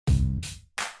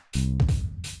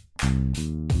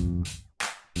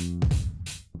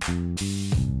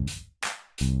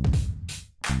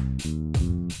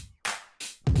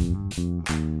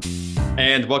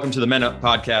And welcome to the Men Up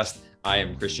Podcast. I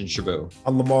am Christian Chabot.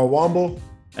 I'm Lamar Womble.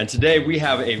 And today we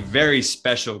have a very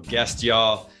special guest,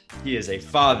 y'all. He is a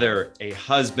father, a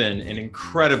husband, an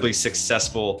incredibly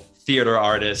successful theater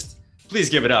artist. Please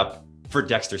give it up for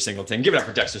Dexter Singleton. Give it up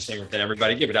for Dexter Singleton,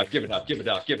 everybody. Give it up, give it up, give it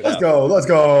up, give it up. Let's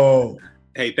go.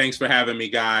 Hey, thanks for having me,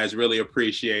 guys. Really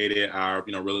appreciate it.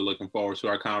 Really looking forward to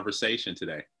our conversation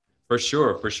today. For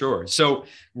sure. So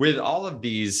with all of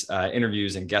these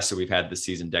interviews and guests that we've had this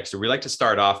season, Dexter, we like to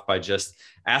start off by just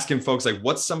asking folks, like,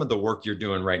 what's some of the work you're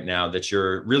doing right now that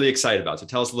you're really excited about? So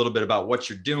tell us a little bit about what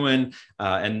you're doing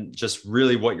and just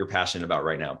really what you're passionate about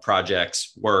right now.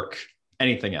 Projects, work,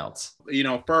 anything else.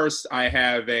 First, I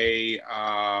have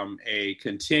a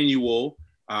continual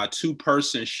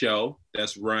two-person show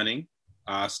that's running.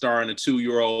 Starring a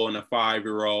 2-year-old and a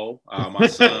 5-year-old, my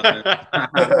son,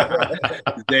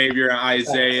 Xavier and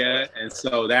Isaiah. And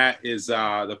so that is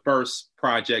the first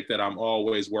project that I'm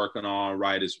always working on,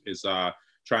 right, is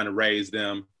trying to raise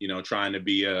them, trying to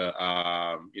be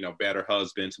a better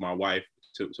husband to my wife,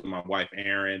 to my wife,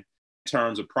 Erin. In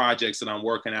terms of projects that I'm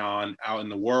working on out in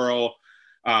the world,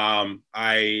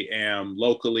 I am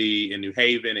locally in New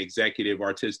Haven, executive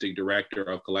artistic director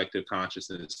of Collective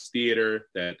Consciousness Theater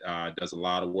that does a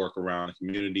lot of work around the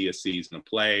community, a season of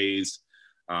plays,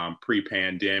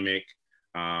 pre-pandemic,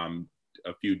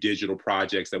 a few digital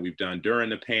projects that we've done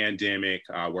during the pandemic.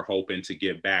 We're hoping to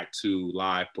get back to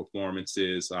live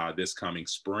performances this coming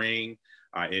spring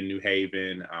in New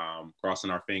Haven,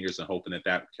 crossing our fingers and hoping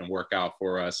that can work out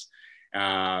for us.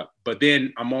 But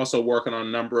then I'm also working on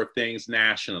a number of things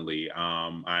nationally.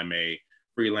 I'm a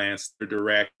freelance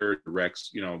director,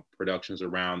 directs, productions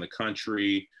around the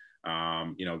country,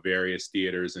 various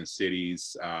theaters and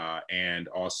cities. And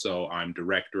also I'm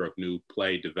director of new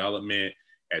play development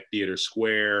at Theater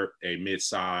Square, a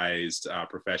mid-sized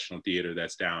professional theater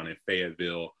that's down in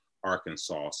Fayetteville,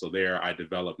 Arkansas. So there I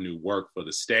develop new work for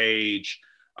the stage,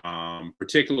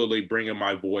 particularly bringing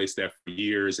my voice that for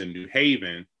years in New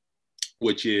Haven,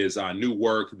 which is new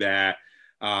work that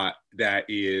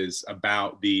is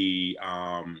about the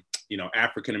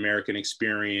African-American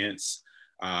experience,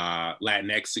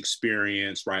 Latinx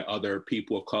experience, right? Other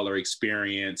people of color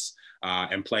experience,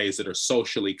 and plays that are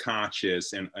socially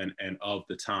conscious and of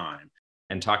the time.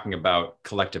 And talking about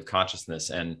collective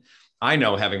consciousness, and I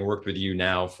know, having worked with you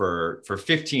now for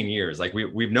 15 years, like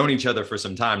we've known each other for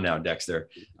some time now, Dexter,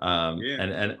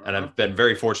 and I've been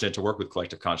very fortunate to work with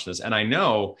Collective Consciousness, and I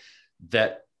know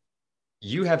that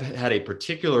you have had a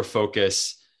particular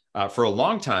focus for a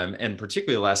long time, and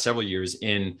particularly the last several years,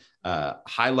 in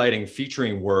highlighting,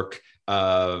 featuring work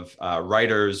of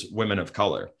writers, women of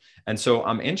color. And so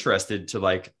I'm interested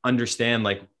to understand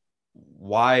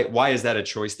why is that a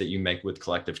choice that you make with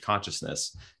Collective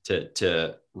Consciousness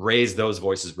to raise those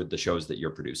voices with the shows that you're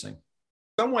producing?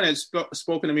 Someone had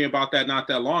spoken to me about that not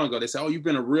that long ago. They said, "Oh, you've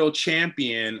been a real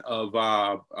champion of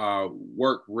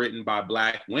work written by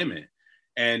Black women."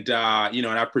 And, and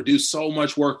I've produced so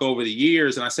much work over the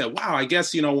years. And I said, wow, I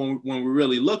guess, when we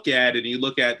really look at it and you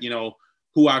look at,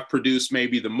 who I've produced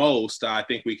maybe the most, I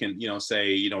think we can, say,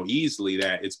 easily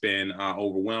that it's been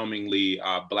overwhelmingly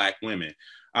Black women.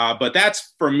 But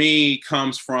that's, for me,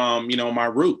 comes from, my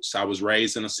roots. I was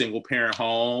raised in a single parent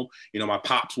home. My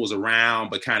pops was around,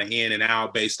 but kind of in and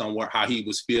out based on how he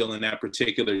was feeling that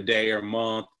particular day or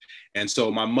month. And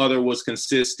so my mother was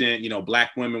consistent,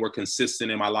 Black women were consistent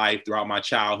in my life throughout my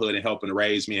childhood and helping to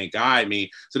raise me and guide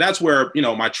me. So that's where,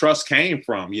 my trust came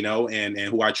from, and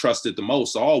who I trusted the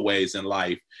most always in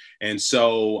life. And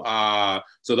so,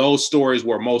 so those stories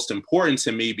were most important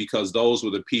to me because those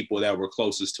were the people that were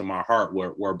closest to my heart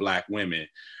were Black women.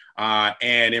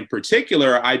 And in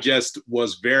particular, I just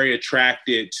was very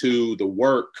attracted to the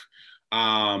work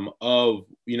of,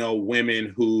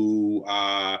 women who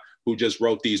just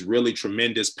wrote these really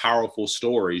tremendous, powerful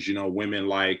stories, women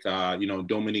like,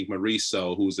 Dominique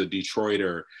Morisseau, who's a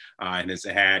Detroiter and has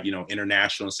had,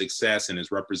 international success and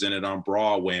is represented on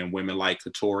Broadway, and women like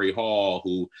Katori Hall,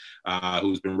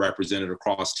 who's been represented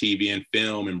across TV and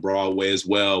film and Broadway as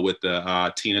well with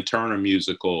the Tina Turner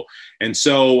musical. And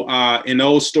so in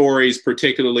those stories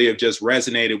particularly have just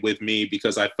resonated with me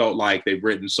because I felt like they've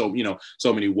written so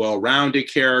many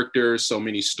well-rounded characters, so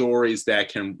many stories that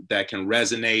can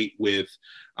resonate with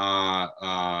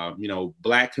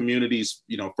Black communities,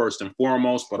 first and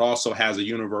foremost, but also has a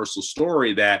universal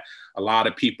story that a lot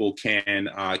of people can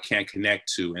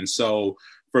connect to. And so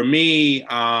for me,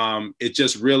 it's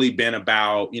just really been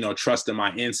about, trusting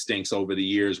my instincts over the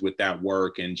years with that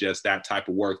work, and just that type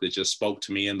of work that just spoke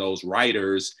to me and those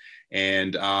writers.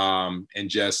 And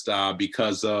just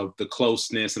because of the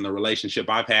closeness and the relationship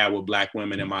I've had with Black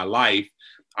women in my life,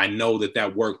 I know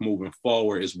that work moving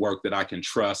forward is work that I can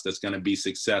trust, that's going to be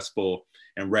successful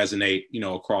and resonate,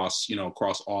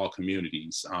 across all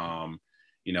communities.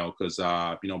 Because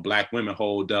Black women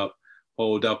hold up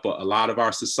a lot of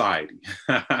our society,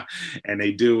 and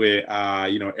they do it,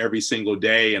 every single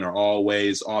day, and are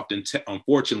always often,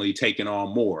 unfortunately, taking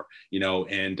on more,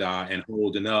 and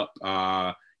holding up,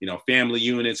 family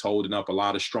units, holding up a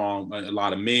lot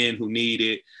of men who need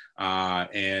it.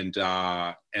 And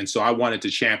so I wanted to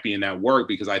champion that work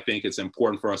because I think it's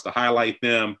important for us to highlight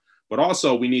them, but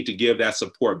also we need to give that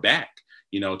support back,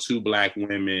 to Black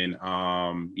women,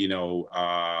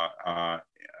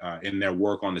 in their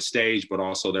work on the stage, but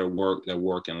also their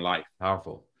work in life.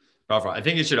 Powerful. I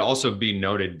think it should also be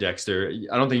noted, Dexter,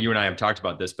 I don't think you and I have talked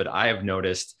about this, but I have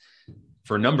noticed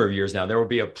for a number of years now, there will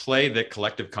be a play that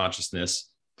Collective Consciousness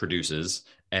produces,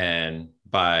 and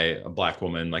by a Black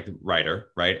woman, like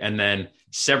writer, right? And then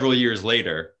several years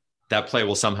later, that play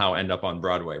will somehow end up on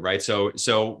Broadway, right? So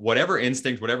whatever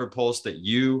instinct, whatever pulse that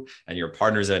you and your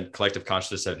partners at Collective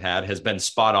Consciousness have had has been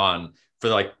spot on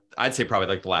for I'd say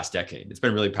probably the last decade. It's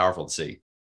been really powerful to see.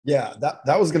 Yeah,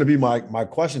 that was going to be my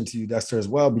question to you, Dexter, as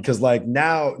well, because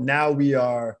now we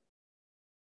are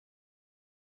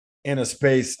in a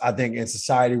space, I think, in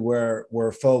society where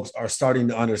folks are starting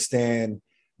to understand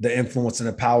the influence and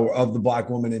the power of the Black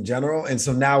woman in general. And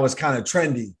so now it's kind of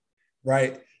trendy,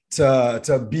 right?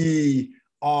 To be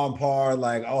on par,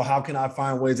 like, oh, how can I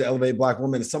find ways to elevate Black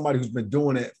women? As somebody who's been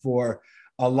doing it for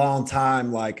a long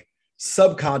time, like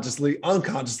subconsciously,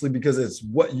 unconsciously, because it's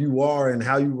what you are and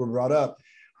how you were brought up.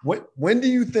 When do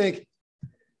you think,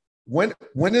 when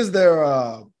is there,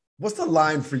 what's the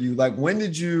line for you? Like, when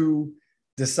did you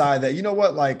decide that, you know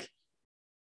what, like,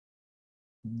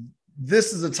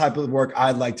 this is the type of work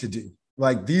I'd like to do.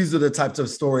 Like, these are the types of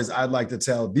stories I'd like to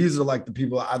tell. These are like the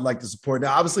people I'd like to support.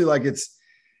 Now, obviously, like it's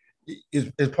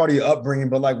part of your upbringing,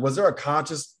 but like, was there a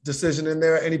conscious decision in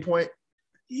there at any point?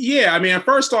 Yeah, I mean,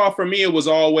 first off, for me, it was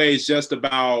always just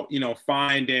about,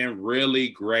 finding really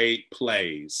great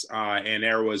plays. And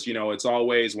there was, it's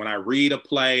always when I read a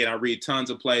play, and I read tons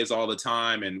of plays all the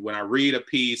time. And when I read a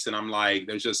piece and I'm like,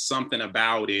 there's just something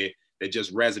about it that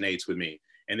just resonates with me.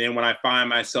 And then when I find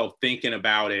myself thinking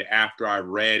about it after I've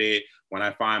read it, when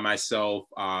I find myself,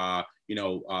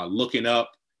 looking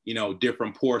up,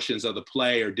 different portions of the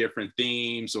play or different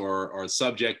themes or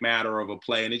subject matter of a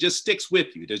play, and it just sticks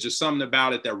with you. There's just something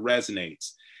about it that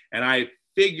resonates. And I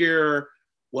figure,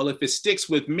 well, if it sticks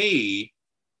with me,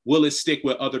 will it stick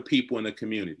with other people in the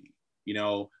community?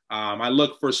 I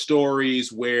look for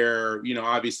stories where,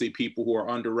 obviously people who are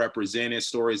underrepresented,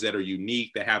 stories that are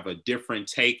unique, that have a different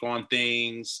take on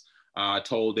things,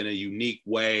 told in a unique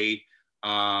way.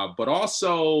 But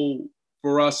also,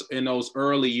 for us in those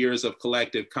early years of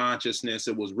Collective Consciousness,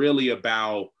 it was really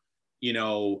about,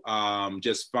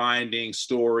 just finding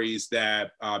stories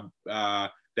that I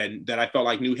felt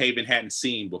like New Haven hadn't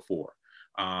seen before,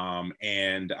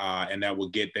 and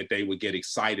that they would get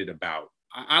excited about.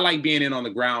 I like being in on the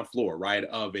ground floor, right,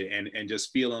 of it, and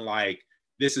just feeling like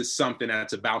this is something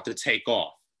that's about to take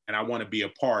off, and I want to be a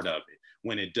part of it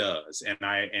when it does.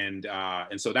 And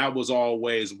so that was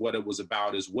always what it was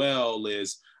about as well.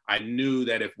 Is I knew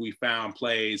that if we found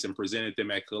plays and presented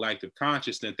them at Collective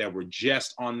Consciousness that were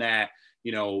just on that,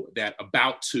 that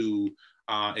about to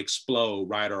explode,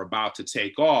 right, or about to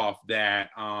take off, that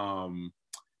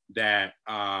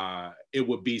it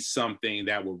would be something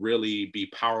that would really be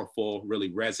powerful, really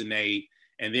resonate.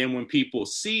 And then when people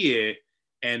see it,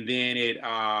 and then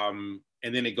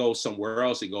it goes somewhere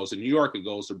else, it goes to New York, it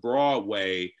goes to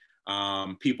Broadway,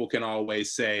 people can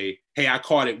always say, hey, I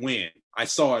caught it when, I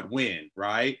saw it when,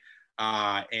 right?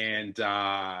 And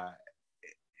I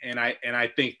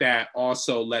think that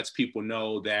also lets people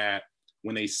know that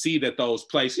when they see that those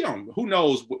plays, who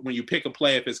knows when you pick a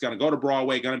play, if it's going to go to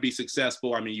Broadway, going to be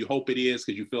successful. I mean, you hope it is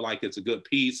because you feel like it's a good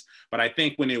piece. But I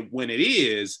think when it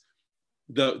is,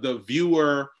 the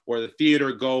viewer or the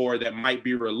theater goer that might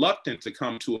be reluctant to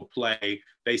come to a play,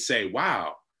 they say,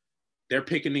 wow, they're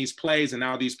picking these plays, and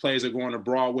now these plays are going to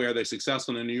Broadway, or they're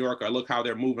successful in New York, or look how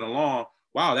they're moving along.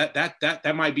 Wow,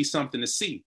 that might be something to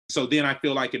see. So then I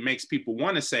feel like it makes people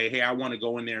want to say, hey, I want to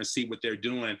go in there and see what they're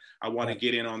doing. I want to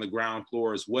get in on the ground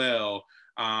floor as well,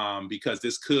 because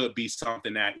this could be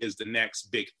something that is the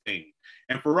next big thing.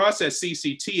 And for us at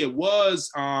CCT, it was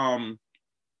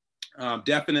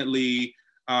definitely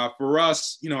for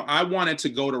us, I wanted to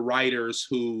go to writers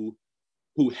who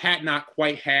had not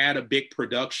quite had a big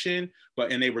production,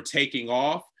 and they were taking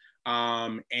off.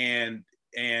 And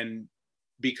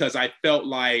because I felt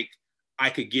like I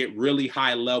could get really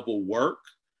high level work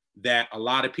that a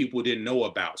lot of people didn't know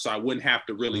about. So I wouldn't have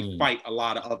to really fight a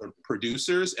lot of other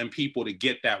producers and people to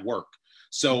get that work.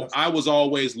 So I was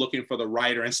always looking for the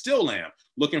writer, and still am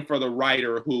looking for the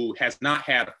writer who has not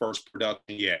had a first production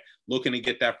yet, looking to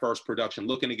get that first production,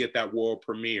 looking to get that world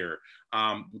premiere.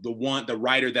 The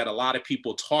writer that a lot of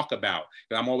people talk about.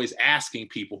 And I'm always asking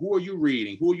people, who are you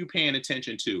reading? Who are you paying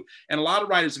attention to? And a lot of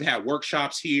writers have had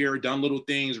workshops here, done little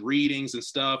things, readings and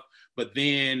stuff, but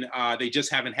then they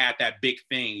just haven't had that big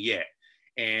thing yet.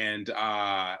 And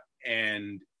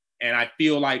I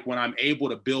feel like when I'm able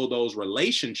to build those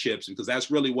relationships, because that's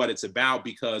really what it's about,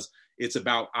 because it's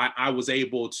about, I was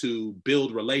able to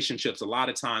build relationships a lot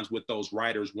of times with those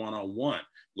writers one-on-one,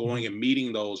 going and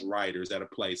meeting those writers at a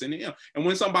place. And, and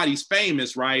when somebody's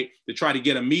famous, right, to try to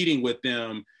get a meeting with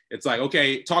them, it's like,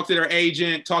 okay, talk to their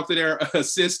agent, talk to their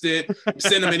assistant,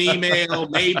 send them an email,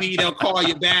 maybe they'll call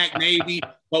you back, maybe.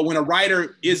 But when a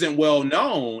writer isn't well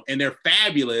known and they're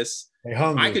fabulous,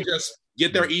 I could just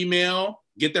get their email,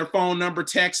 get their phone number,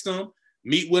 text them,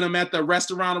 meet with them at the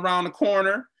restaurant around the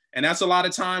corner. And that's a lot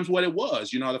of times what it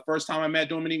was. The first time I met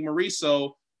Dominique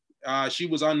Morisseau, she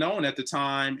was unknown at the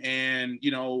time. And,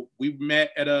 we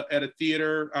met at a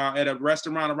theater, at a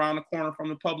restaurant around the corner from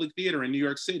the Public Theater in New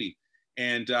York City.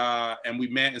 And we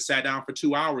met and sat down for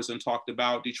 2 hours and talked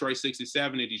about Detroit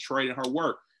 67 and Detroit and her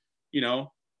work.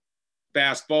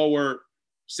 Fast forward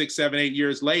 6, 7, 8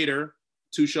 years later,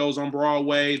 2 shows on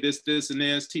Broadway, this, and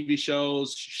this, TV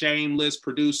shows, Shameless,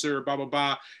 producer, blah, blah,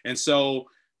 blah. And so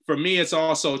for me, it's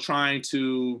also trying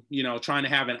to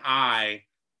have an eye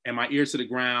and my ear to the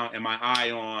ground and my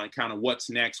eye on kind of what's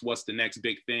next, what's the next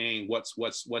big thing,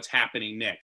 what's happening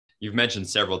next. You've mentioned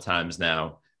several times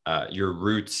now your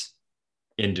roots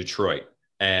in Detroit.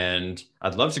 And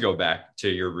I'd love to go back to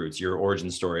your roots, your origin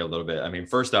story a little bit. I mean,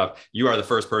 first off, you are the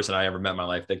first person I ever met in my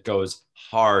life that goes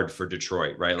hard for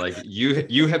Detroit, right? Like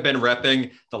you have been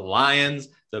repping the Lions,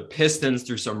 the Pistons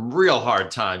through some real hard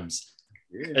times,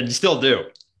 and you still do.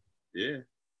 Yeah.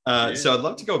 So I'd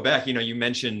love to go back. You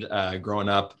mentioned growing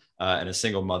up in a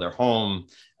single mother home.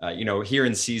 Here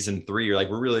in season 3, you're like,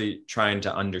 we're really trying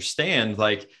to understand,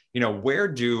 where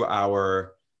do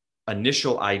our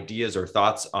initial ideas or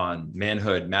thoughts on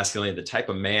manhood, masculinity, the type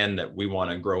of man that we want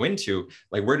to grow into,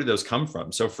 where did those come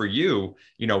from? So for you,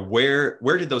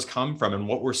 where did those come from, and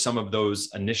what were some of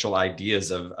those initial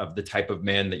ideas of the type of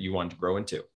man that you wanted to grow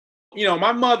into?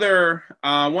 My mother,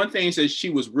 one thing that she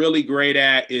was really great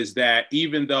at is that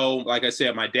even though, like I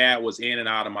said, my dad was in and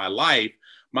out of my life,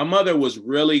 my mother was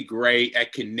really great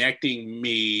at connecting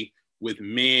me with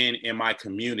men in my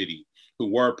community who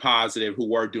were positive, who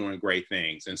were doing great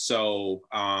things. And so,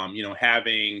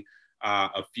 having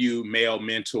a few male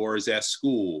mentors at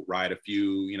school, right? A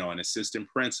few, an assistant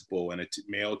principal and a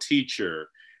male teacher.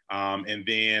 And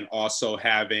then also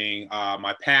having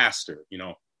my pastor,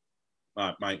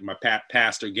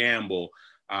 Pastor Gamble,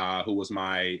 who was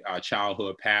my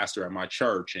childhood pastor at my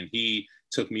church. And he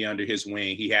took me under his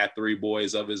wing. He had 3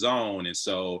 boys of his own. And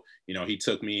so,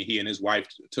 he and his wife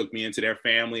took me into their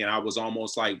family, and I was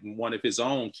almost like one of his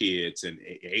own kids, and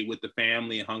ate with the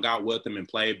family and hung out with them and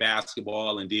played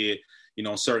basketball and did,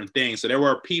 certain things. So there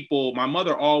were people, my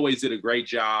mother always did a great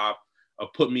job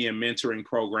of putting me in mentoring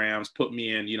programs, put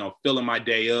me in, filling my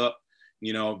day up,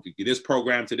 this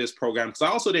program to this program. Because I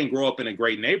also didn't grow up in a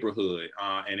great neighborhood.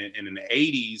 And in the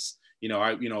 80s,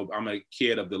 I'm a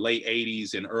kid of the late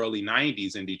 80s and early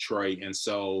 90s in Detroit. And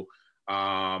so,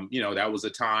 that was a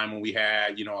time when we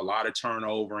had, a lot of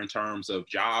turnover in terms of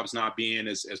jobs not being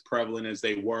as prevalent as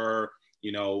they were,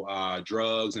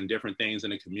 drugs and different things in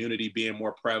the community being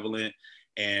more prevalent.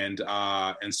 And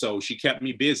so she kept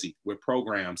me busy with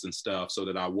programs and stuff so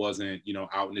that I wasn't,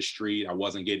 out in the street. I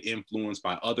wasn't getting influenced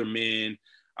by other men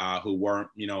who weren't,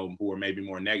 who were maybe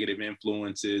more negative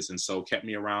influences. And so kept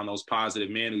me around those positive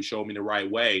men who showed me the right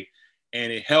way. And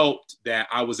it helped that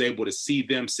I was able to see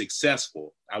them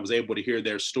successful. I was able to hear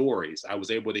their stories. I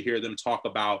was able to hear them talk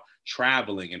about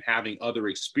traveling and having other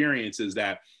experiences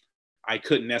that I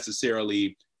couldn't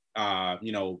necessarily, I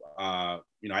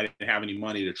didn't have any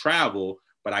money to travel,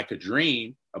 but I could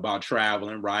dream about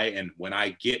traveling, right? And when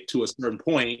I get to a certain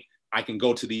point, I can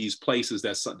go to these places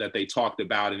that they talked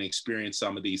about and experience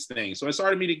some of these things. So it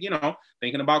started me to,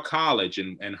 thinking about college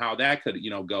and how that could,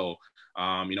 go.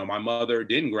 My mother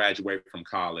didn't graduate from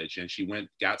college, and she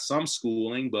got some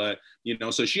schooling, but,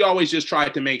 so she always just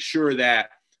tried to make sure that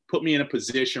put me in a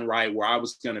position, right, where I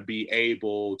was going to be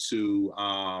able to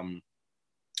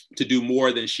do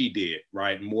more than she did,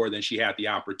 right? More than she had the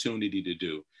opportunity to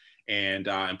do, and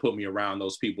put me around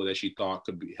those people that she thought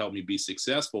could help me be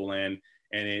successful. And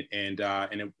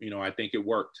I think it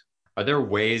worked. Are there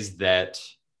ways that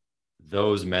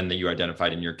those men that you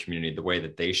identified in your community, the way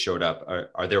that they showed up,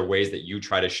 are there ways that you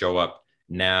try to show up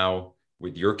now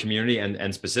with your community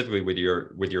and specifically with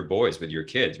your boys, with your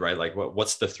kids, right? Like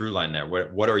what's the through line there?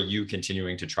 What are you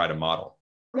continuing to try to model?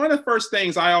 One of the first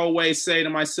things I always say to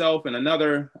myself, and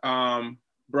another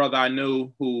brother I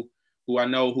knew who I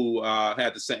know who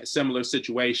had the similar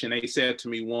situation, they said to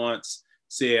me once,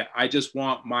 said, I just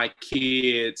want my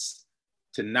kids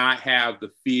to not have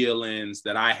the feelings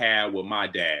that I had with my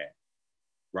dad.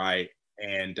 Right.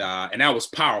 And that was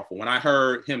powerful. When I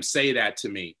heard him say that to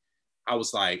me, I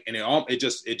was like, and it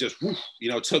just,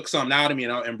 took something out of me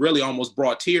and really almost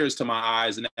brought tears to my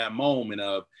eyes in that moment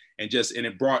and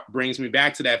it brings me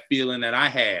back to that feeling that I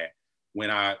had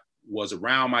when I was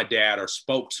around my dad or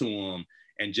spoke to him,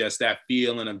 and just that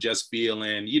feeling of just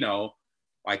feeling,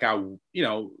 like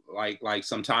like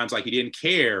sometimes like he didn't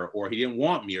care, or he didn't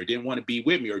want me, or didn't want to be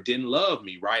with me, or didn't love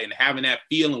me. Right. And having that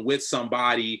feeling with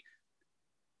somebody,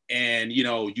 and,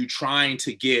 you trying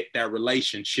to get that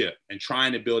relationship and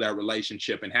trying to build that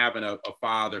relationship, and having a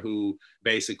father who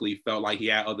basically felt like he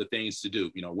had other things to do,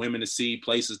 women to see,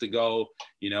 places to go,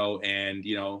 and,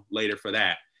 later for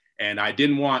that. And I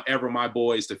didn't want ever my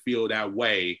boys to feel that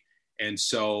way. And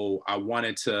so I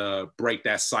wanted to break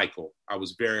that cycle. I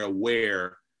was very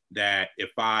aware that if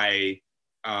I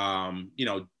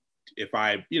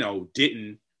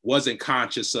wasn't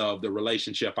conscious of the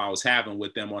relationship I was having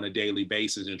with them on a daily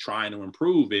basis and trying to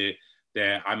improve it,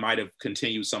 that I might have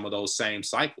continued some of those same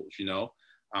cycles,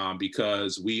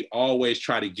 because we always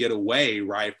try to get away,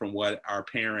 right, from what our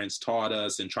parents taught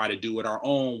us and try to do it our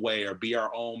own way, or be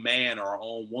our own man or our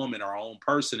own woman, our own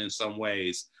person in some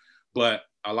ways. But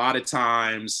a lot of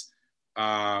times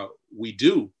we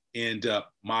do end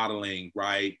up modeling,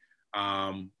 right,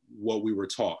 what we were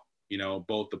taught.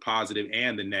 Both the positive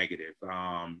and the negative,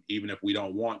 even if we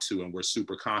don't want to, and we're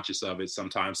super conscious of it,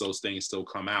 sometimes those things still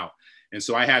come out. And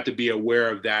so I had to be aware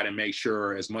of that and make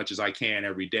sure as much as I can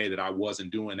every day that I wasn't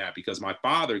doing that, because my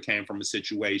father came from a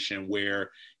situation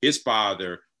where his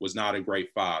father was not a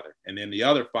great father. And then the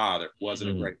other father wasn't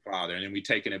a great father. And then we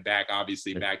taking it back,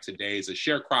 obviously, back to days of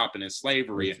sharecropping and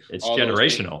slavery. It's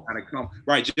generational.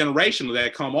 Generational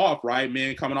that come off, right?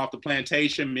 Men coming off the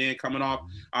plantation, men coming off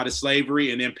out of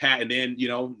slavery, and then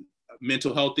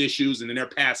mental health issues, and then they're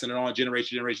passing it on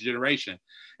generation.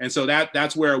 And so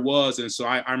that's where it was. And so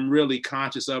I'm really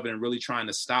conscious of it and really trying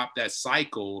to stop that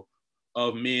cycle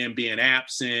of men being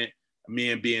absent,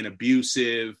 men being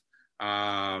abusive,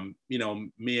 men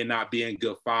not being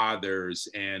good fathers.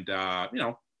 And,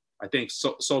 I think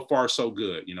so far, so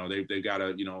good. They've got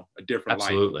a different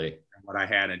Absolutely. life than what I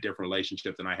had, a different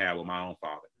relationship than I had with my own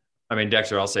father. I mean,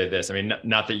 Dexter, I'll say this. I mean,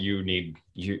 not that you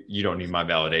don't need my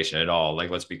validation at all. Like,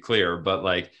 let's be clear. But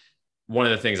like, one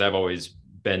of the things I've always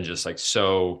been just like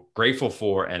so grateful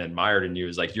for and admired in you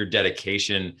is like your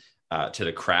dedication to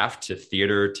the craft, to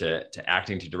theater, to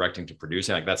acting, to directing, to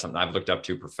producing. Like, that's something I've looked up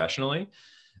to professionally.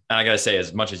 And I got to say,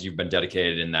 as much as you've been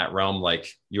dedicated in that realm,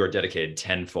 like you are dedicated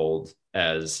tenfold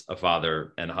as a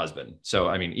father and a husband. So,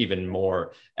 I mean, even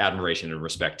more admiration and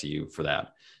respect to you for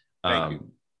that. Thank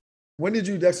you. When did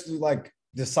you, Dexter,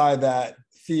 decide that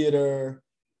theater,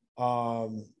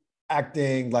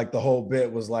 acting, like the whole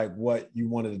bit was like what you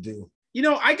wanted to do?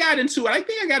 I got into it. I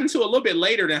think I got into it a little bit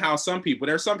later than how some people.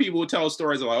 There's some people who tell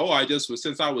stories of like, I just was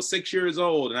since I was 6 years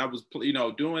old and I was,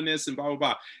 doing this and blah, blah,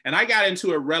 blah. And I got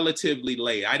into it relatively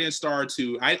late. I didn't start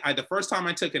to, the first time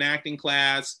I took an acting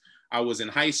class, I was in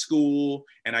high school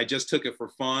and I just took it for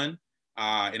fun.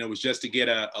 And it was just to get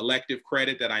an elective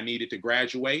credit that I needed to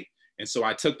graduate. And so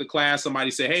I took the class. Somebody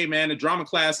said, hey, man, the drama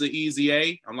class is easy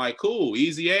A. I'm like, cool,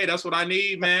 easy A. That's what I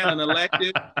need, man, an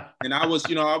elective. And I was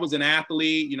an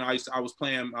athlete. I was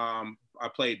playing, I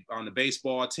played on the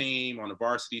baseball team, on the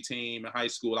varsity team in high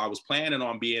school. I was planning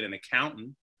on being an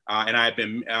accountant. And I had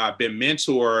been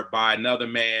mentored by another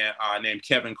man named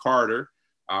Kevin Carter,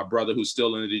 a brother who's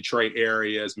still in the Detroit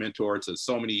area, is mentor to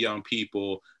so many young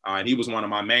people. And he was one of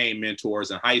my main mentors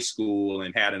in high school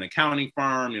and had an accounting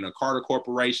firm, Carter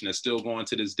Corporation, that's still going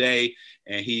to this day.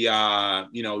 And he,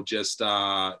 just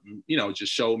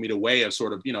showed me the way of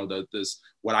sort of, this,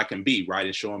 what I can be, right?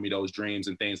 And showing me those dreams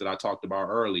and things that I talked about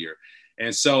earlier.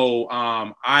 And so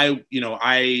I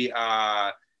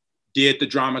did the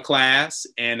drama class,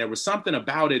 and there was something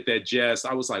about it that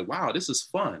I was like, wow, this is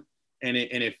fun. And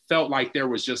it felt like there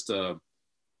was just an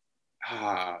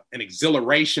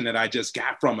exhilaration that I just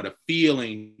got from it, a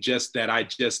feeling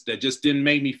that just didn't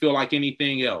make me feel like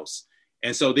anything else.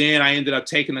 And so then I ended up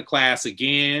taking the class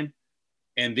again.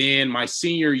 And then my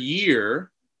senior year,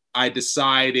 I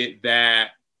decided that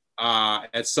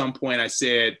at some point I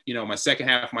said, my second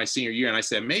half of my senior year, and I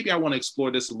said, maybe I want to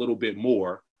explore this a little bit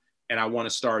more, and I want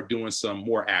to start doing some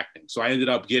more acting. So I ended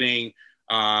up getting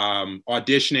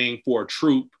auditioning for a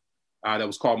troupe that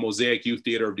was called Mosaic Youth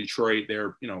Theater of Detroit.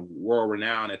 They're, world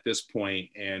renowned at this point.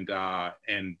 And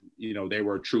they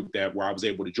were a troupe where I was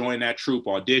able to join that troupe,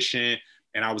 audition,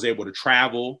 and I was able to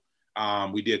travel.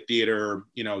 We did theater,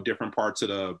 different parts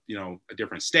of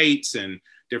different states and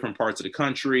different parts of the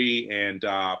country, and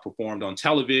performed on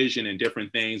television and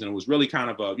different things. And it was really kind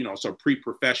of a, sort of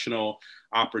pre-professional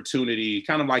opportunity,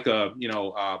 kind of like a,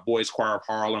 Boys Choir of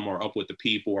Harlem or Up with the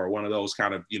People or one of those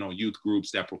kind of, youth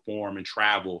groups that perform and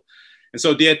travel. And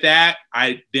so did that.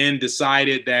 I then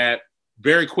decided that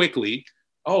very quickly,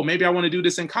 oh, maybe I want to do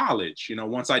this in college,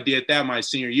 once I did that my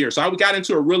senior year. So I got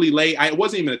into it really late. I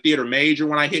wasn't even a theater major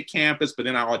when I hit campus, but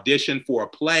then I auditioned for a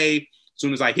play. As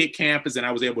soon as I hit campus, and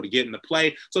I was able to get in the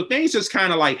play. So things just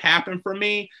kind of like happened for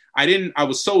me. I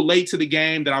was so late to the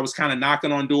game that I was kind of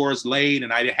knocking on doors late,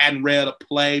 and I hadn't read a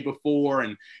play before.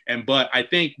 But I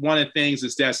think one of the things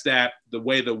is just that the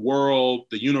way the world,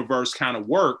 the universe kind of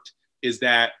worked is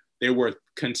that there were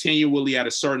continually at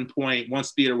a certain point,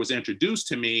 once theater was introduced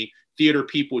to me, theater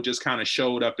people just kind of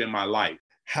showed up in my life.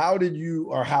 How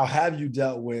have you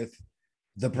dealt with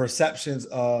the perceptions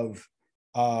of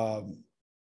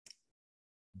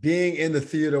being in the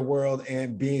theater world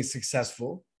and being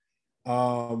successful?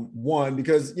 One,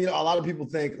 because, a lot of people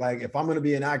think like, if I'm going to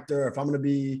be an actor, if I'm going to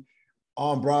be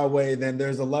on Broadway, then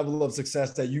there's a level of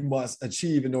success that you must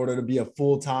achieve in order to be a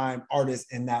full-time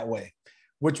artist in that way,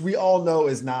 which we all know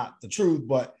is not the truth,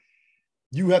 but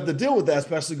you have to deal with that,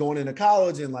 especially going into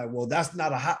college and like, well, that's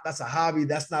a hobby.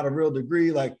 That's not a real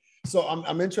degree. Like, so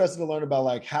I'm interested to learn about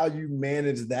like how you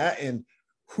manage that, and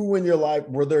who in your life,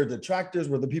 were there detractors?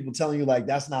 Were the people telling you like,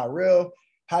 that's not real?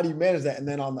 How do you manage that? And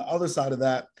then on the other side of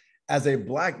that, as a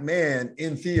Black man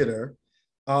in theater,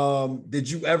 did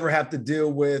you ever have to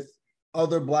deal with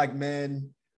other Black men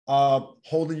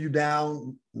holding you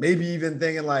down, maybe even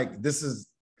thinking like, this is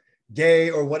gay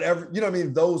or whatever,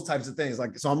 those types of things.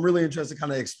 Like, so I'm really interested to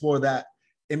kind of explore that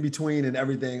in between and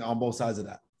everything on both sides of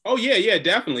that. Oh yeah,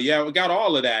 definitely. Yeah, we got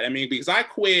all of that. I mean, because I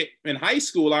quit in high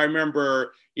school, I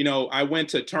remember, I went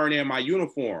to turn in my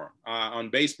uniform on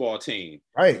baseball team.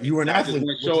 Right, you were an athlete.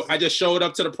 I just showed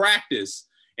up to the practice,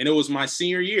 and it was my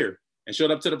senior year, and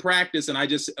showed up to the practice, and I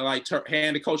just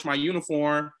handed coach my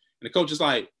uniform, and the coach is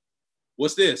like,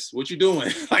 "What's this? What you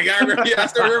doing?" Like I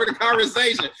still remember the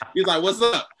conversation. He's like, "What's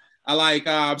up?"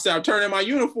 I said, "I'm turning my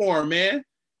uniform, man."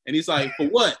 And he's like, "For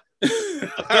what?"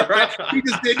 All right. He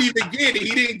just didn't even get it. He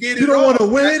didn't get it. You don't want to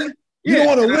win? You don't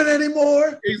want to win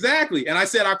anymore? Exactly. And I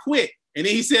said, I quit. And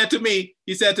then he said to me,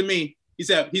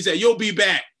 "You'll be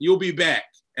back. You'll be back."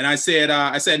 And I said,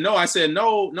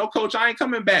 no, coach, I ain't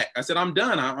coming back. I said, I'm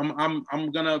done.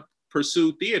 I'm gonna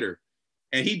pursue theater.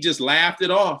 And he just laughed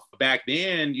it off. Back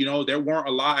then, there weren't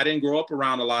a lot. I didn't grow up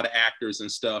around a lot of actors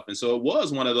and stuff. And so it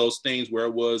was one of those things where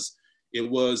it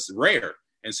was rare.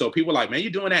 And so people were like, "Man, you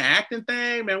doing that acting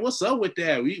thing? Man, what's up with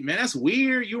that? Man, that's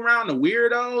weird. You around the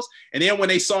weirdos?" And then when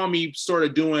they saw me sort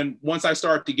of once I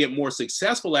started to get more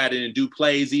successful at it and do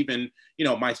plays, even,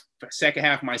 my second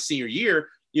half of my senior year,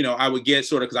 I would get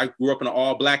sort of, because I grew up in an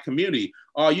all Black community.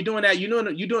 "Oh, you doing that? You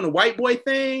doing the white boy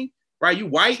thing? Right? You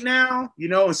white now?"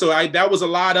 And so that was a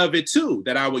lot of it too,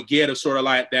 that I would get of sort of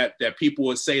like that people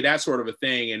would say that sort of a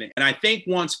thing. And I think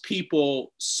once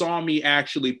people saw me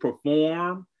actually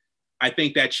perform, I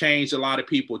think that changed a lot of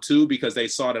people too, because they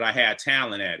saw that I had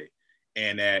talent at it,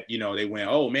 and that, they went,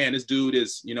 "Oh man, this dude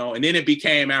is," and then it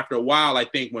became, after a while, I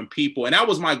think when people, and that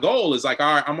was my goal, is like,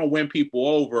 all right, I'm going to win people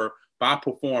over by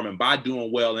performing, by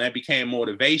doing well. And that became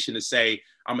motivation to say,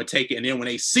 I'm going to take it. And then when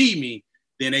they see me,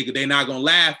 then they're not going to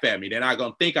laugh at me. They're not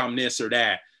going to think I'm this or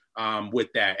that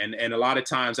with that. And a lot of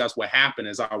times that's what happened,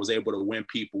 is I was able to win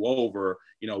people over,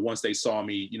 once they saw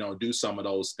me, do some of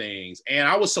those things. And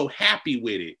I was so happy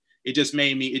with it. It just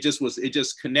made me, it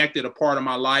just connected a part of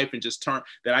my life, and just turned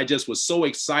that I just was so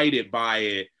excited by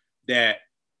it that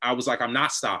I was like, I'm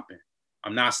not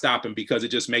stopping, because it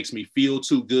just makes me feel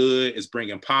too good. It's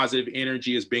bringing positive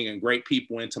energy. It's bringing great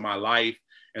people into my life.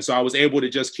 And so I was able to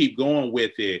just keep going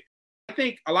with it. I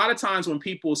think a lot of times when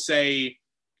people say,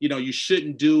 you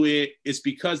shouldn't do it, it's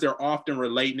because they're often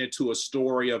relating it to a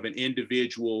story of an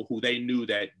individual who they knew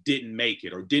that didn't make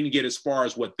it or didn't get as far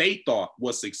as what they thought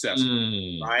was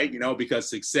successful, right? Because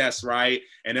success, right?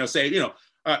 And they'll say,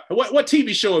 what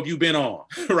TV show have you been on,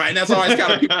 right? And that's always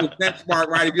kind of people's benchmark,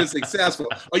 right? If you're successful,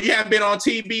 or you haven't been on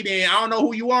TV, then I don't know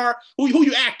who you are, who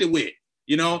you acted with,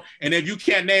 and if you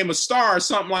can't name a star or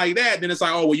something like that, then it's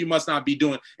like, oh, well, you must not be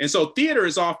doing. And so theater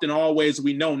is often always,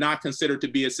 we know, not considered to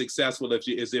be as successful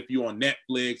as if you're on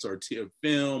Netflix or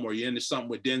film, or you're into something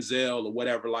with Denzel or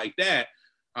whatever like that.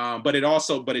 But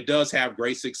it does have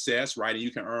great success, right? And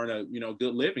you can earn a,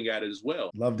 good living at it as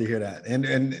well. Love to hear that.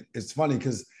 And it's funny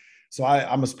because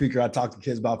I'm a speaker. I talk to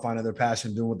kids about finding their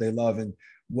passion, doing what they love. And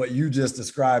what you just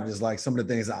described is like some of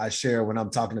the things that I share when I'm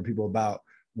talking to people about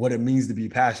what it means to be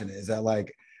passionate. Is that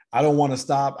like, I don't want to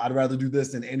stop. I'd rather do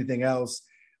this than anything else.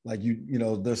 Like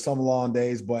there's some long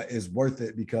days, but it's worth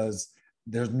it because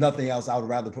there's nothing else I would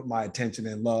rather put my attention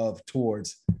and love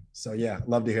towards. So yeah,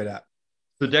 love to hear that.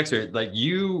 So Dexter, like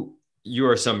you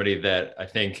are somebody that I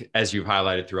think, as you've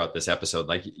highlighted throughout this episode,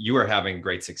 like you are having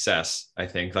great success, I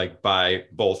think, like by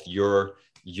both your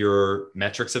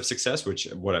metrics of success, which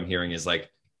what I'm hearing is like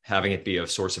having it be a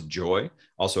source of joy,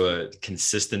 also a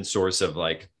consistent source of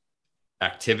like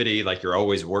activity, like you're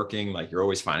always working, like you're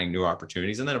always finding new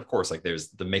opportunities. And then of course, like there's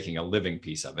the making a living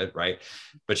piece of it, right?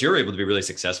 But you're able to be really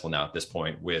successful now at this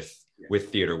point with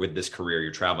theater, with this career.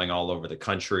 You're traveling all over the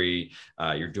country.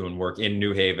 You're doing work in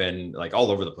New Haven, like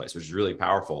all over the place, which is really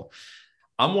powerful.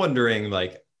 I'm wondering,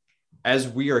 like, as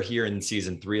we are here in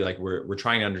season 3, like we're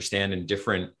trying to understand in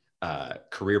different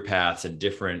career paths and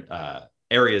different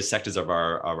areas, sectors of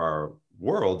our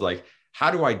world, like how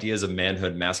do ideas of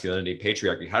manhood, masculinity,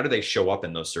 patriarchy, how do they show up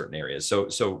in those certain areas?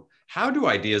 So how do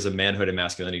ideas of manhood and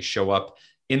masculinity show up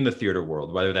in the theater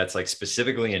world, whether that's like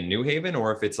specifically in New Haven,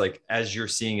 or if it's like, as you're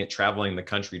seeing it traveling the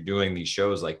country, doing these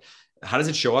shows, like how does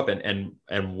it show up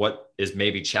and what is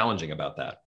maybe challenging about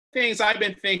that? Things I've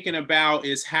been thinking about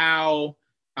is how,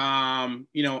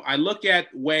 I look at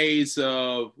ways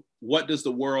of what does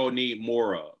the world need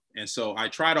more of? And so I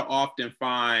try to often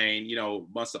find,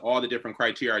 amongst all the different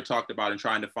criteria I talked about and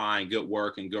trying to find good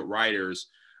work and good writers,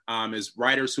 is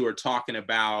writers who are talking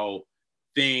about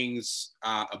things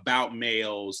about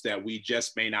males that we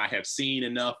just may not have seen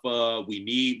enough of, we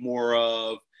need more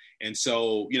of. And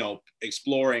so,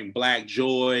 exploring Black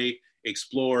joy,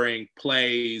 exploring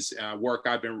plays, work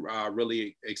I've been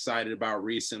really excited about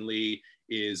recently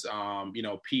is,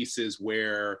 pieces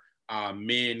where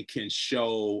men can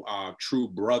show true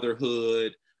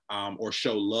brotherhood or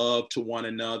show love to one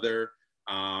another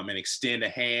and extend a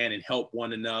hand and help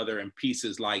one another, and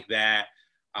pieces like that.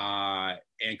 And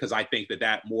because I think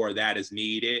that more of that is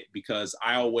needed, because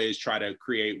I always try to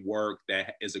create work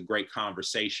that is a great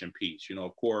conversation piece.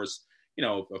 Of course,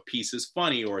 a piece is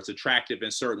funny or it's attractive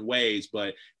in certain ways,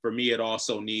 but for me, it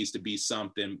also needs to be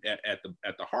something at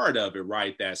the heart of it,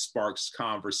 right, that sparks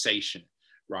conversation,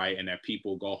 right, and that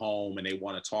people go home and they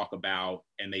want to talk about,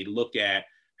 and they look at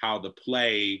how the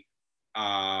play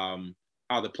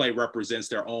represents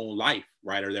their own life,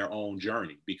 right, or their own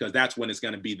journey, because that's when it's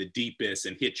going to be the deepest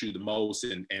and hit you the most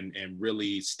and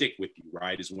really stick with you,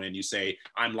 right, is when you say,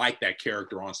 I'm like that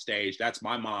character on stage. That's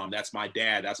my mom, that's my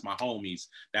dad, that's my homies,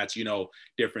 that's,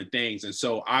 different things. And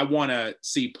so I want to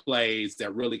see plays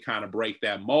that really kind of break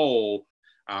that mold,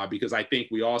 because I think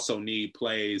we also need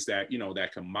plays that,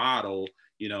 that can model,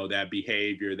 that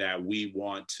behavior that we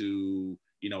want to,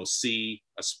 see,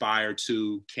 aspire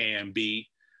to, can be.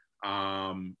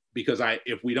 Because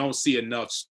if we don't see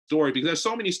enough story, because there's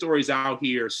so many stories out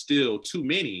here, still too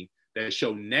many, that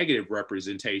show negative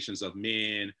representations of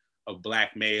men, of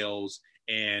Black males,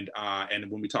 and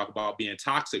when we talk about being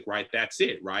toxic, right, that's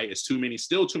it, right? It's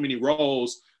still too many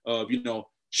roles of,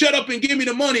 shut up and give me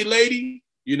the money, lady,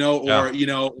 or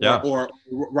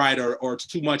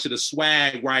too much of the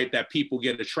swag, right, that people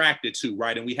get attracted to,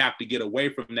 right, and we have to get away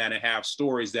from that and have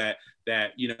stories that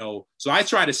so I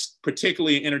try to,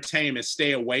 particularly in entertainment,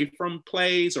 stay away from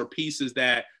plays or pieces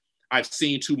that I've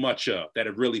seen too much of, that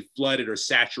have really flooded or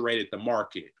saturated the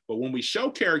market. But when we show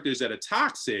characters that are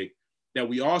toxic, that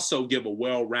we also give a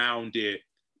well-rounded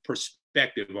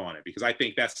perspective on it, because I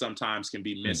think that sometimes can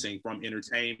be missing from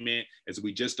entertainment, as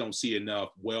we just don't see enough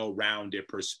well-rounded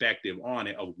perspective on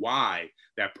it of why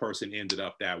that person ended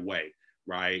up that way.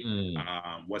 Right?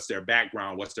 What's their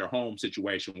background? What's their home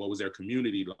situation? What was their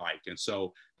community like? And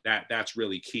so that's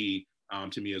really key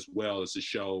to me, as well, as to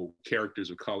show characters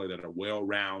of color that are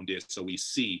well-rounded, so we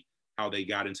see how they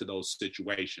got into those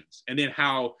situations, and then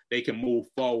how they can move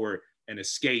forward and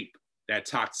escape that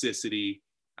toxicity,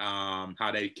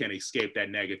 how they can escape that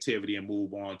negativity and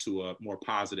move on to a more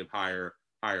positive, higher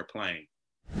plane.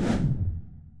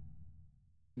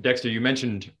 Dexter, you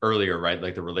mentioned earlier, right,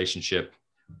 like the relationship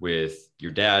with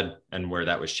your dad and where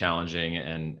that was challenging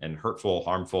and hurtful,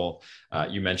 harmful.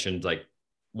 You mentioned like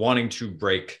wanting to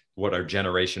break what are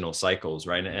generational cycles,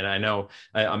 right? And I know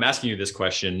I'm asking you this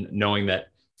question knowing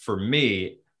that for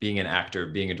me, being an actor,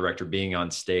 being a director, being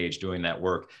on stage, doing that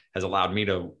work has allowed me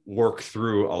to work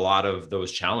through a lot of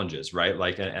those challenges, right?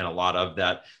 Like, and a lot of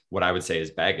that, what I would say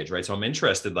is baggage, right? So I'm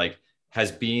interested, like,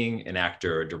 has being an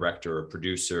actor, a director, a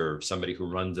producer, somebody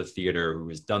who runs a theater, who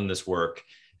has done this work,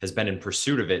 has been in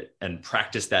pursuit of it and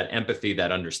practiced that empathy,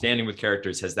 that understanding with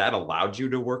characters, has that allowed you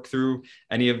to work through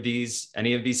any of these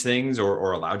things,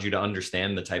 or allowed you to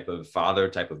understand the type of father,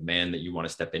 type of man that you want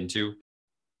to step into?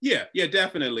 Yeah,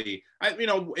 definitely.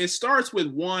 It starts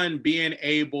with one being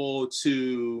able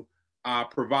to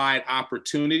provide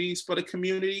opportunities for the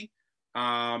community.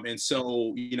 And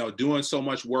so, doing so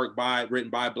much work written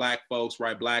by Black folks,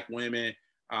 right, Black women,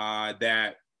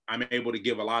 that I'm able to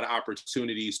give a lot of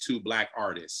opportunities to Black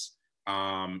artists.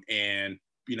 And,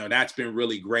 that's been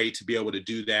really great to be able to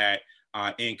do that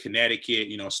in Connecticut,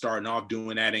 starting off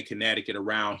doing that in Connecticut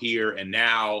around here. And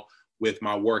now, with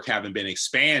my work having been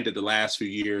expanded the last few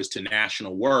years to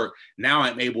national work, now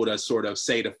I'm able to sort of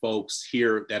say to folks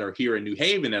here that are here in New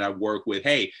Haven that I work with,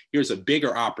 hey, here's a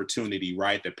bigger opportunity,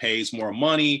 right? That pays more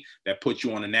money, that puts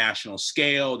you on a national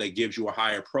scale, that gives you a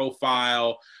higher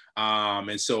profile.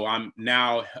 And so I'm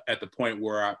now at the point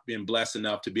where I've been blessed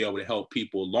enough to be able to help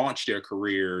people launch their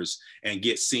careers and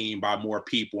get seen by more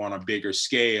people on a bigger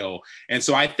scale. And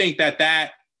so I think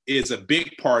that is a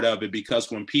big part of it, because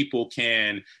when people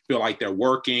can feel like they're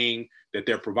working, that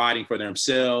they're providing for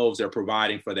themselves, they're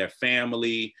providing for their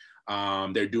family,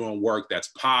 they're doing work that's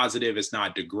positive, it's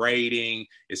not degrading,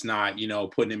 it's not,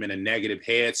 putting them in a negative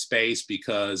headspace,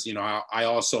 because, I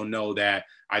also know that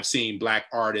I've seen Black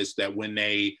artists that when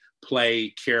they play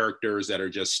characters that are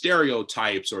just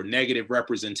stereotypes or negative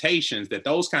representations, that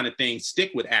those kind of things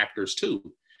stick with actors too.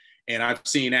 And I've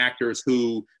seen actors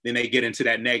who then they get into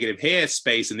that negative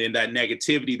headspace, and then that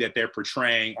negativity that they're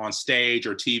portraying on stage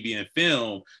or TV and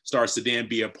film starts to then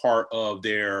be a part of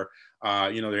their,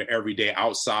 their everyday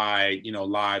outside,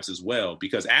 lives as well.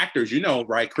 Because actors,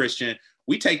 right, Christian,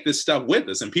 we take this stuff with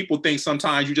us, and people think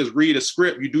sometimes you just read a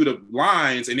script, you do the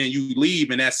lines, and then you leave,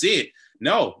 and that's it.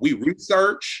 No, we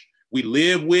research, we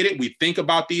live with it, we think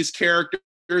about these characters.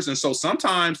 And so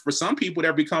sometimes for some people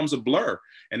that becomes a blur,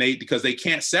 and because they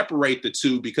can't separate the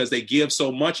two, because they give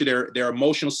so much of their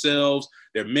emotional selves,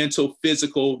 their mental,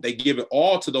 physical, they give it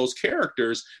all to those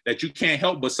characters that you can't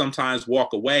help but sometimes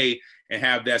walk away and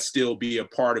have that still be a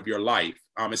part of your life.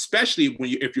 Especially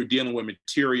if you're dealing with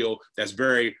material that's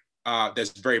very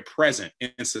present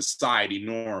in society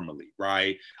normally,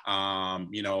 right?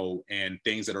 And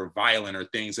things that are violent, or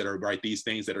things that are, right, these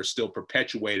things that are still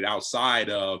perpetuated outside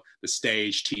of the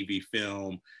stage, TV,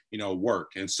 film,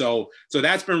 work. And so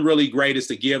that's been really great, is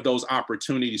to give those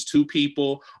opportunities to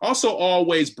people. Also,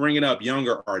 always bringing up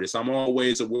younger artists. I'm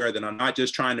always aware that I'm not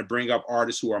just trying to bring up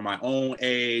artists who are my own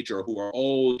age or who are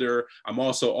older. I'm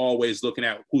also always looking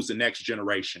at who's the next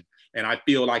generation. And I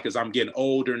feel like as I'm getting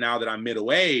older, now that I'm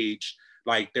middle aged,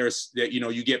 like there's that,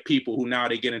 you get people who now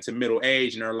they get into middle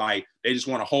age and they're like, they just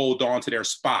want to hold on to their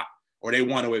spot, or they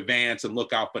want to advance and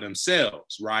look out for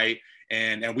themselves, right?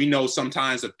 And we know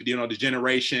sometimes that, the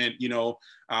generation,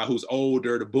 who's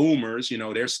older, the boomers,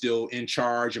 they're still in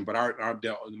charge. But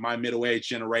my middle-aged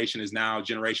generation is now,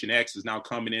 Generation X is now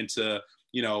coming into,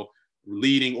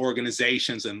 leading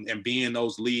organizations and being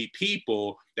those lead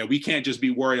people, that we can't just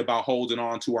be worried about holding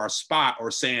on to our spot, or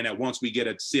saying that once we get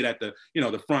a sit at the,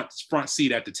 the front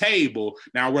seat at the table,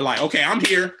 now we're like, okay, I'm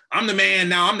here, I'm the man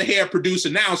now, I'm the head producer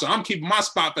now, so I'm keeping my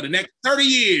spot for the next 30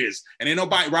 years. And ain't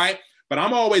nobody, right? But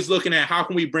I'm always looking at how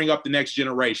can we bring up the next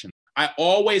generation. I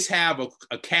always have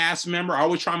a cast member. I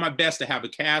always try my best to have a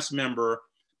cast member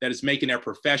that is making their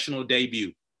professional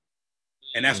debut.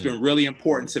 And that's been really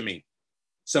important to me.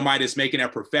 Somebody that's making their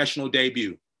professional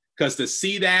debut. Because to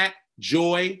see that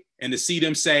joy, and to see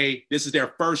them say this is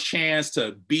their first chance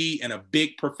to be in a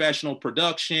big professional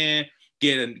production,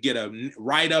 get a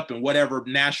write-up in whatever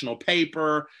national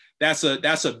paper, that's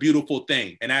a beautiful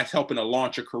thing. And that's helping to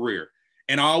launch a career.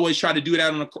 And I always try to do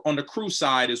that on the crew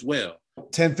side as well.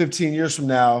 10, 15 years from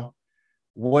now,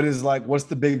 what's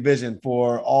the big vision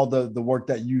for all the work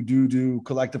that you do,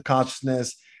 collective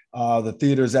consciousness, the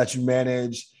theaters that you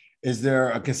manage? Is there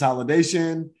a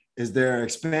consolidation? Is there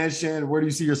expansion? Where do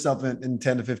you see yourself in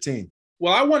 10 to 15?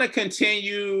 Well, I want to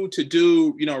continue to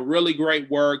do, really great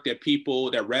work that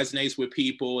resonates with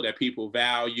people, that people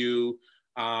value.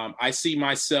 I see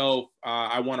myself,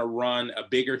 I want to run a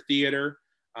bigger theater.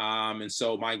 And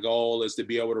so my goal is to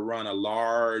be able to run a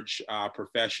large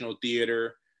professional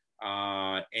theater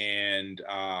and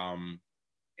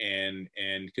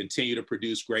continue to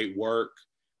produce great work.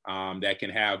 that can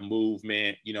have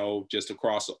movement, just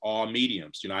across all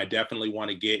mediums. I definitely want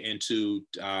to get into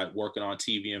working on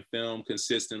TV and film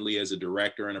consistently as a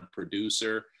director and a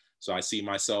producer. So I see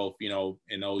myself,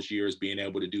 in those years being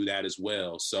able to do that as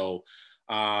well. So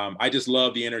I just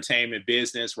love the entertainment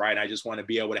business, right? I just want to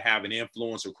be able to have an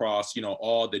influence across,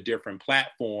 all the different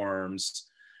platforms,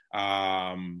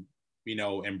 and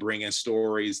bring in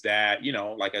stories that,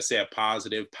 like I said,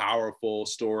 positive, powerful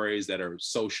stories that are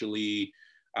socially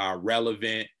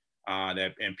relevant,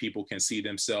 and people can see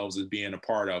themselves as being a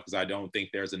part of, because I don't think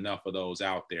there's enough of those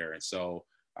out there. And so,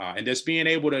 and just being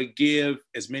able to give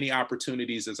as many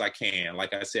opportunities as I can.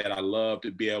 Like I said, I love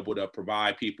to be able to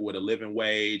provide people with a living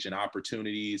wage and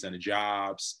opportunities and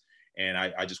jobs. And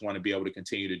I just want to be able to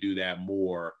continue to do that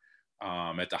more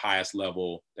at the highest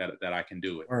level that I can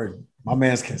do it. Word. My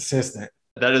man's consistent.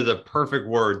 That is a perfect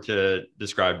word to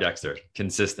describe Dexter,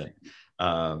 consistent.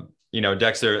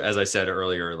 Dexter, as I said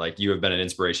earlier, like, you have been an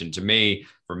inspiration to me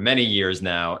for many years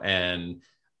now. And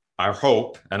I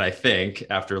hope, and I think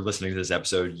after listening to this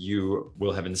episode, you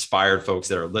will have inspired folks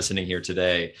that are listening here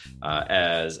today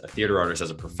as a theater artist,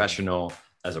 as a professional,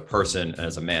 as a person, and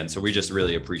as a man. So we just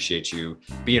really appreciate you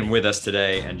being with us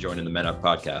today and joining the Men Up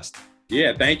podcast.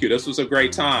 Yeah, thank you. This was a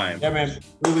great time. Yeah, man.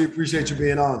 Really appreciate you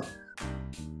being on.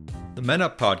 The Men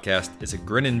Up podcast is a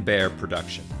Grin and Bear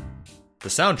production. The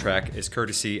soundtrack is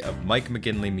courtesy of Mike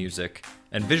McGinley Music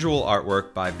and visual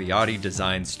artwork by Viotti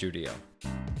Design Studio.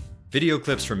 Video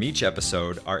clips from each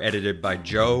episode are edited by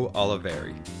Joe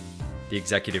Oliveri. The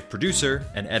executive producer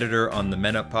and editor on the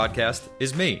Men Up podcast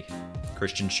is me,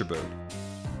 Christian Shabud.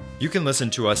 You can listen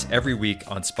to us every week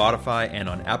on Spotify and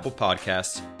on Apple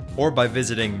Podcasts, or by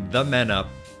visiting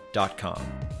themenup.com.